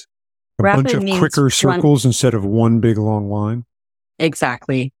case? A bunch of quicker circles instead of one big long line?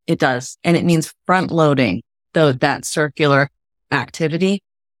 Exactly. It does. And it means front loading that circular activity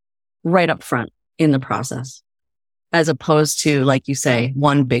right up front in the process, as opposed to, like you say,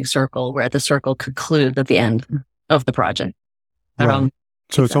 one big circle where the circle concludes at the end of the project. Right.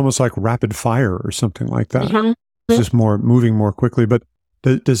 So it's almost like rapid fire or something like that. Mm-hmm. It's just moving more quickly. But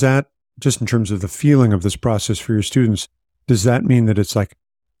does that, just in terms of the feeling of this process for your students, does that mean that it's like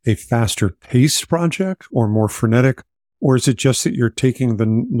a faster paced project or more frenetic? Or is it just that you're taking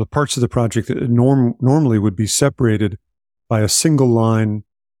the parts of the project that normally would be separated by a single line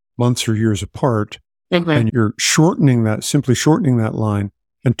months or years apart, and you're simply shortening that line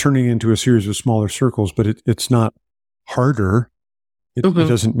and turning it into a series of smaller circles, but it's not harder. It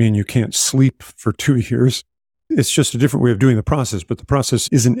doesn't mean you can't sleep for 2 years. It's just a different way of doing the process, but the process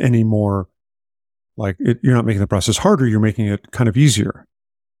isn't any more like you're not making the process harder. You're making it kind of easier.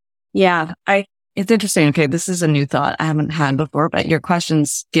 Yeah, it's interesting. Okay, this is a new thought I haven't had before, but your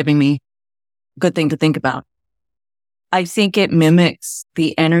question's giving me a good thing to think about. I think it mimics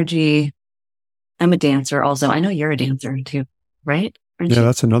the energy. I'm a dancer also. I know you're a dancer too, right? Yeah,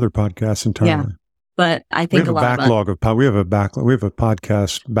 that's another podcast entirely. Yeah, but I think we have we have a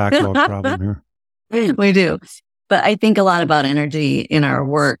podcast backlog problem here. We do. But I think a lot about energy in our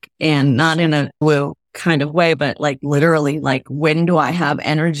work, and not in a woo kind of way, but like literally, like, when do I have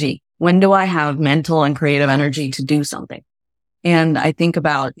energy? When do I have mental and creative energy to do something? And I think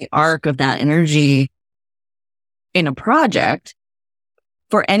about the arc of that energy in a project.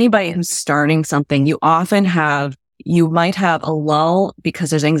 For anybody who's starting something, you might have a lull because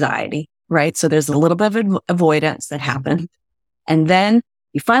there's anxiety, right? So there's a little bit of avoidance that happens. And then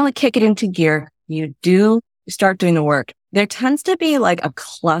you finally kick it into gear. You start doing the work. There tends to be like a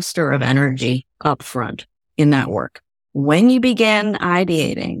cluster of energy up front in that work. When you begin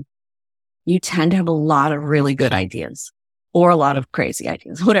ideating, you tend to have a lot of really good ideas or a lot of crazy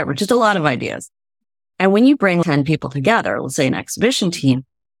ideas, whatever, just a lot of ideas. And when you bring 10 people together, let's say an exhibition team,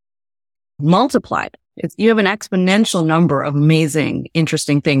 multiplied, you have an exponential number of amazing,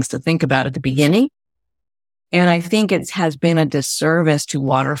 interesting things to think about at the beginning. And I think it has been a disservice to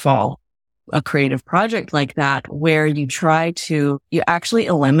waterfall a creative project like that, where you actually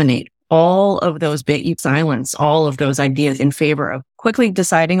eliminate all of those you silence all of those ideas in favor of quickly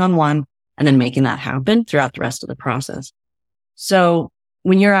deciding on one and then making that happen throughout the rest of the process. So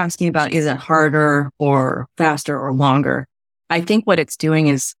when you're asking about, is it harder or faster or longer? I think what it's doing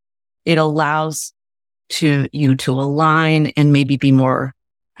is it allows you to align and maybe be more,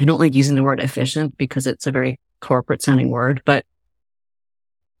 I don't like using the word efficient because it's a very corporate sounding word, but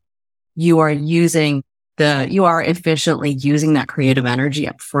you are using you are efficiently using that creative energy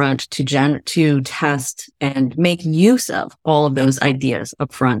up front to test and make use of all of those ideas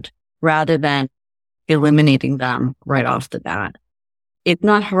up front rather than eliminating them right off the bat. It's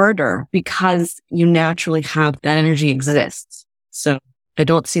not harder because you naturally have that energy exists. So I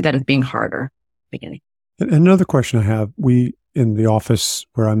don't see that as being harder at the beginning. And another question I have, we in the office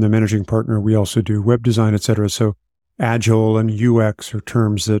where I'm the managing partner, we also do web design, et cetera. So agile and UX are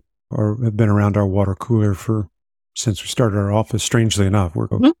terms that have been around our water cooler since we started our office. Strangely enough, we're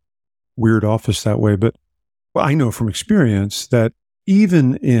a weird office that way. But I know from experience that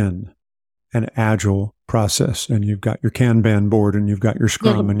even in an agile process, and you've got your Kanban board and you've got your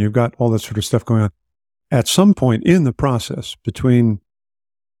Scrum and you've got all that sort of stuff going on, at some point in the process between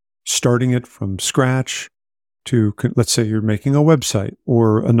starting it from scratch to, let's say you're making a website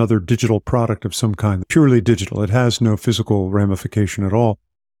or another digital product of some kind, purely digital, it has no physical ramification at all.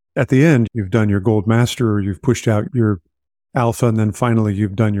 At the end, you've done your gold master, or you've pushed out your alpha, and then finally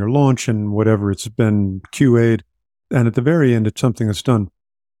you've done your launch and whatever, it's been QA'd. And at the very end, it's something that's done.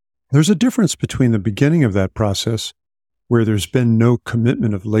 There's a difference between the beginning of that process, where there's been no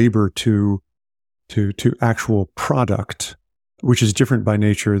commitment of labor to actual product, which is different by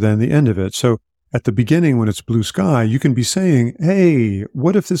nature than the end of it. So at the beginning, when it's blue sky, you can be saying, hey,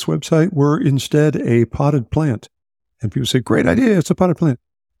 what if this website were instead a potted plant? And people say, great idea, it's a potted plant.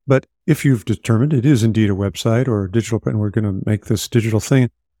 But if you've determined it is indeed a website or a digital print, we're going to make this digital thing,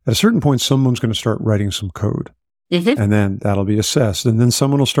 at a certain point, someone's going to start writing some code. And then that'll be assessed. And then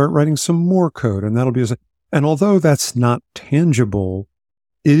someone will start writing some more code, and that'll be assessed. And although that's not tangible,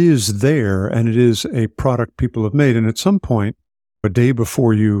 it is there, and it is a product people have made. And at some point, a day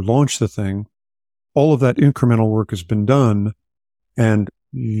before you launch the thing, all of that incremental work has been done, and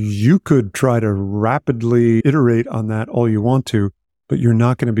you could try to rapidly iterate on that all you want to, but you're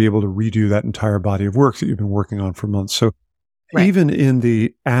not going to be able to redo that entire body of work that you've been working on for months. So even in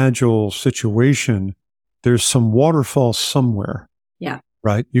the agile situation, there's some waterfall somewhere. Yeah.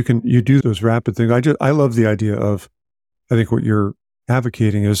 Right? You do those rapid things. I love the idea of, I think what you're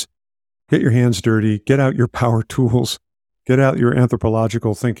advocating is get your hands dirty, get out your power tools, get out your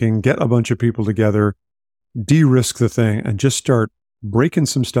anthropological thinking, get a bunch of people together, de-risk the thing, and just start breaking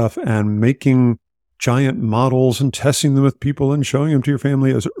some stuff and making giant models and testing them with people and showing them to your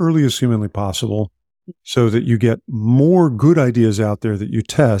family as early as humanly possible so that you get more good ideas out there that you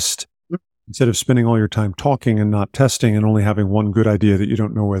test instead of spending all your time talking and not testing and only having one good idea that you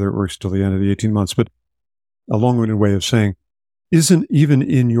don't know whether it works till the end of the 18 months. But a long-winded way of saying, isn't even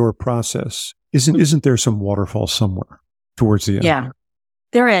in your process, isn't there some waterfall somewhere towards the end? Yeah,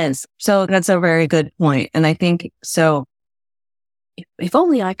 there is. So that's a very good point. And I think so. If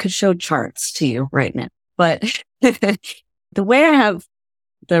only I could show charts to you right now. But the way I have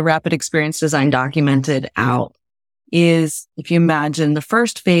the rapid experience design documented out is, if you imagine, the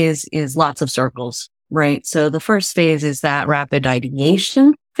first phase is lots of circles, right? So the first phase is that rapid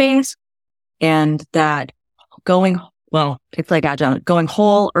ideation phase, and that it's like agile, going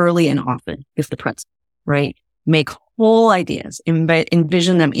whole early and often is the principle, right? Make whole ideas,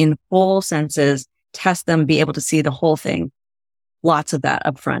 envision them in whole senses, test them, be able to see the whole thing. Lots of that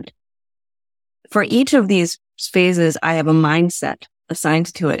up front. For each of these phases, I have a mindset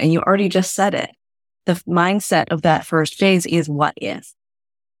assigned to it. And you already just said it. The mindset of that first phase is what if.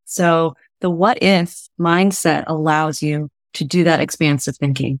 So the what if mindset allows you to do that expansive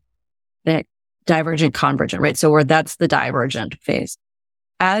thinking, that divergent, convergent, right? So where that's the divergent phase.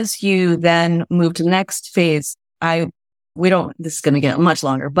 As you then move to the next phase, this is going to get much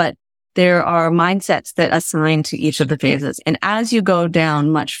longer, but there are mindsets that assign to each of the phases. And as you go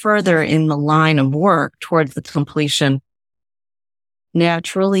down much further in the line of work towards the completion,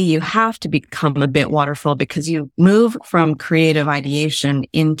 naturally you have to become a bit waterfall because you move from creative ideation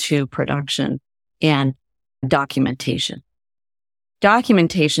into production and documentation.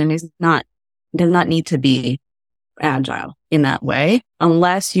 Documentation does not need to be agile in that way,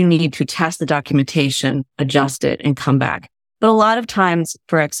 unless you need to test the documentation, adjust it, and come back. But a lot of times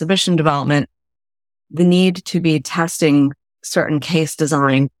for exhibition development, the need to be testing certain case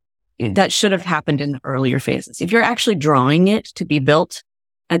design, that should have happened in the earlier phases. If you're actually drawing it to be built,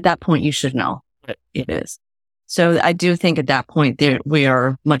 at that point, you should know what it is. So I do think at that point, we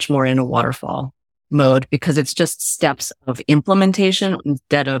are much more in a waterfall mode because it's just steps of implementation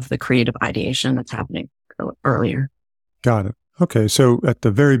instead of the creative ideation that's happening earlier. Got it. Okay. So at the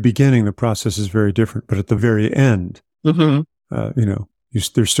very beginning, the process is very different, but at the very end,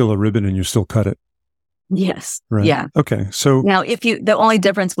 there's still a ribbon and you still cut it. Yes. Right. Yeah. Okay. So now, the only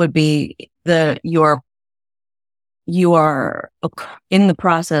difference would be your you are in the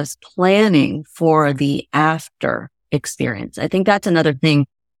process planning for the after experience. I think that's another thing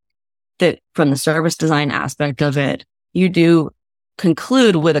that from the service design aspect of it, you do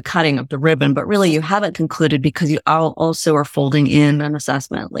conclude with a cutting of the ribbon, but really you haven't concluded because you also are folding in an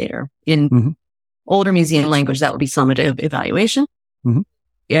assessment later. In older museum language, that would be summative evaluation.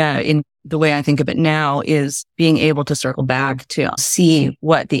 Yeah, in the way I think of it now is being able to circle back to see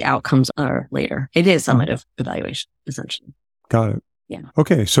what the outcomes are later. It is summative evaluation, essentially. Got it. Yeah.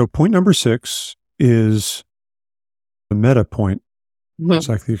 Okay, so point number 6 is the meta point. It's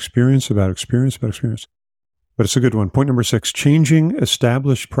like the experience about experience about experience. But it's a good one. Point number 6, changing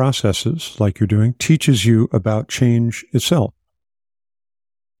established processes like you're doing teaches you about change itself.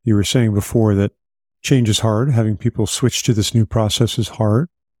 You were saying before that change is hard. Having people switch to this new process is hard.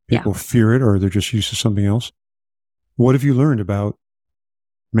 People fear it or they're just used to something else. What have you learned about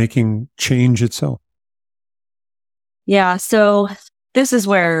making change itself? Yeah, so this is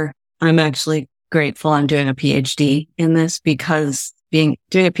where I'm actually grateful I'm doing a PhD in this, because doing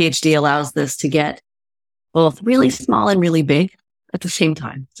a PhD allows this to get both really small and really big at the same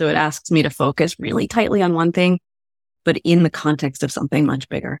time. So it asks me to focus really tightly on one thing, but in the context of something much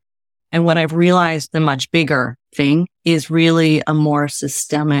bigger. And what I've realized, the much bigger thing is really a more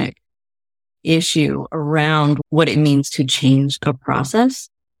systemic issue around what it means to change a process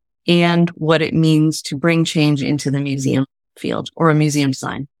and what it means to bring change into the museum field or a museum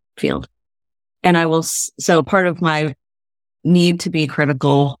design field. And so part of my need to be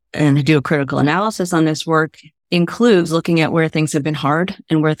critical and do a critical analysis on this work includes looking at where things have been hard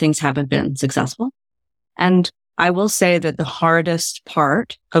and where things haven't been successful. And I will say that the hardest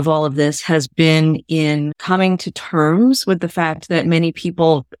part of all of this has been in coming to terms with the fact that many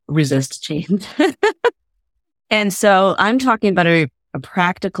people resist change. And so I'm talking about a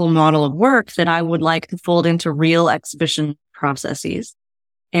practical model of work that I would like to fold into real exhibition processes.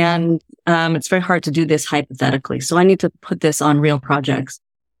 And it's very hard to do this hypothetically. So I need to put this on real projects.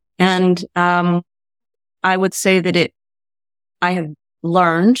 And I would say that I have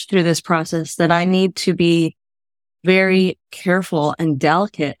learned through this process that I need to be very careful and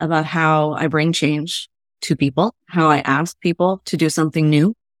delicate about how I bring change to people, how I ask people to do something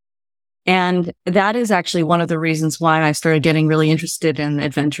new. And that is actually one of the reasons why I started getting really interested in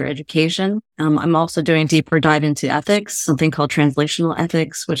adventure education. I'm also doing a deeper dive into ethics, something called translational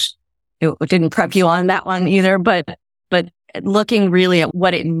ethics, which it didn't prep you on that one either, but looking really at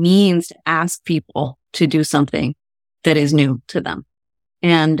what it means to ask people to do something that is new to them.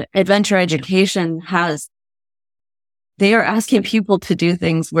 And adventure education they are asking people to do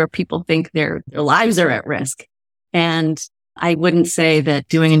things where people think their lives are at risk. And I wouldn't say that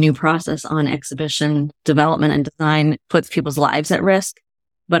doing a new process on exhibition development and design puts people's lives at risk,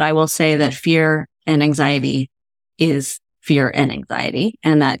 but I will say that fear and anxiety is fear and anxiety.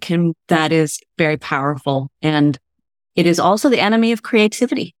 And that is very powerful. And it is also the enemy of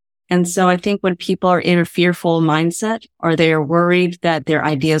creativity. And so I think when people are in a fearful mindset, or they are worried that their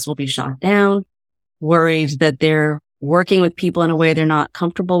ideas will be shot down, worried that they're working with people in a way they're not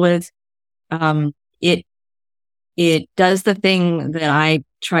comfortable with, it does the thing that I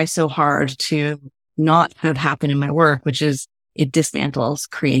try so hard to not have happen in my work, which is it dismantles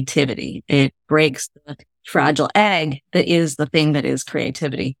creativity. It breaks the fragile egg that is the thing that is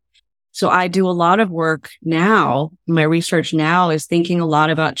creativity. So I do a lot of work now. My research now is thinking a lot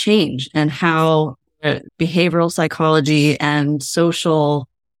about change and how behavioral psychology and social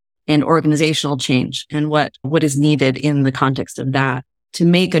and organizational change and what is needed in the context of that to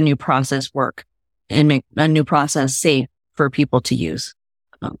make a new process work and make a new process safe for people to use.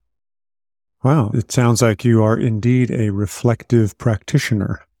 Wow. It sounds like you are indeed a reflective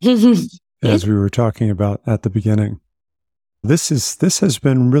practitioner, as we were talking about at the beginning. This has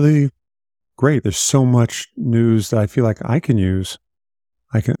been really great. There's so much news that I feel like I can use.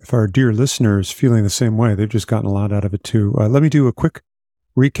 If our dear listeners feeling the same way, they've just gotten a lot out of it too. Let me do a quick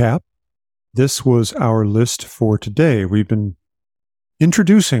recap. This was our list for today. We've been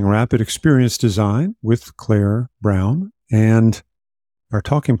introducing rapid experience design with Clare Brown, and our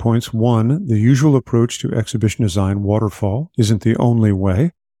talking points: 1, the usual approach to exhibition design, waterfall, isn't the only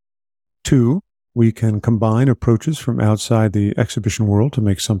way. 2, we can combine approaches from outside the exhibition world to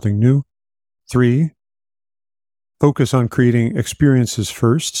make something new. 3, focus on creating experiences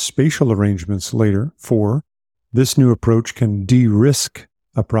first, spatial arrangements later. 4, this new approach can de-risk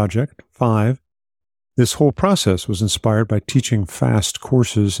a project. 5, this whole process was inspired by teaching fast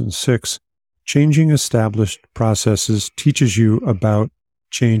courses. And 6, changing established processes teaches you about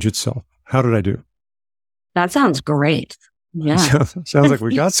change itself. How did I do? That sounds great. Yeah. Sounds like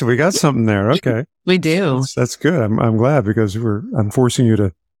we got something there. Okay. We do. That's good. I'm glad because I'm forcing you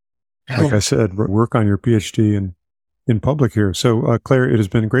to, like I said, work on your PhD in public here. So, Claire, it has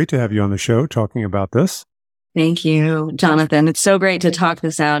been great to have you on the show talking about this. Thank you, Jonathan. It's so great to talk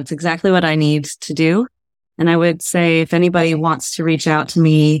this out. It's exactly what I need to do. And I would say if anybody wants to reach out to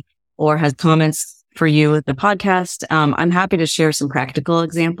me or has comments for you with the podcast, I'm happy to share some practical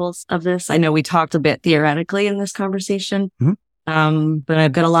examples of this. I know we talked a bit theoretically in this conversation, but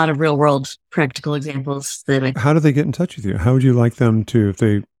I've got a lot of real world practical examples. How do they get in touch with you? How would you like them to, if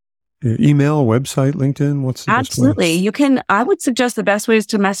they email, website, LinkedIn? What's the Absolutely. best way? You can, I would suggest the best way is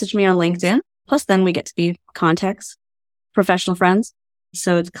to message me on LinkedIn. Plus, then we get to be contacts, professional friends.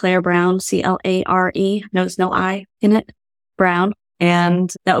 So it's Clare Brown, Clare. No, it's no I in it, Brown.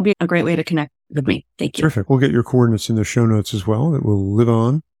 And that would be a great way to connect with me. Thank you. Terrific. We'll get your coordinates in the show notes as well. That will live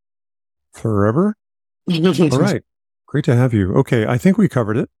on forever. All right. Great to have you. Okay. I think we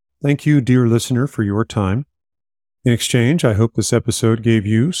covered it. Thank you, dear listener, for your time. In exchange, I hope this episode gave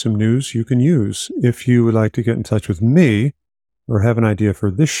you some news you can use. If you would like to get in touch with me or have an idea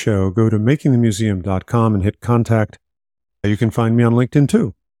for this show, go to makingthemuseum.com and hit contact. You can find me on LinkedIn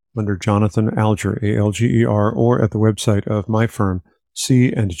too, under Jonathan Alger, Alger, or at the website of my firm,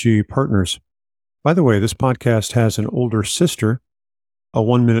 C&G Partners. By the way, this podcast has an older sister, a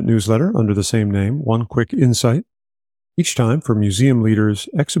 1-minute newsletter under the same name, One Quick Insight, each time for museum leaders,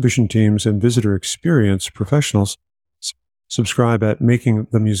 exhibition teams, and visitor experience professionals. Subscribe at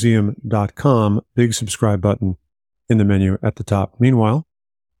makingthemuseum.com, big subscribe button in the menu at the top. Meanwhile,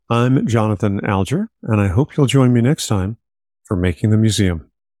 I'm Jonathan Alger, and I hope you'll join me next time for Making the Museum.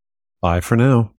 Bye for now.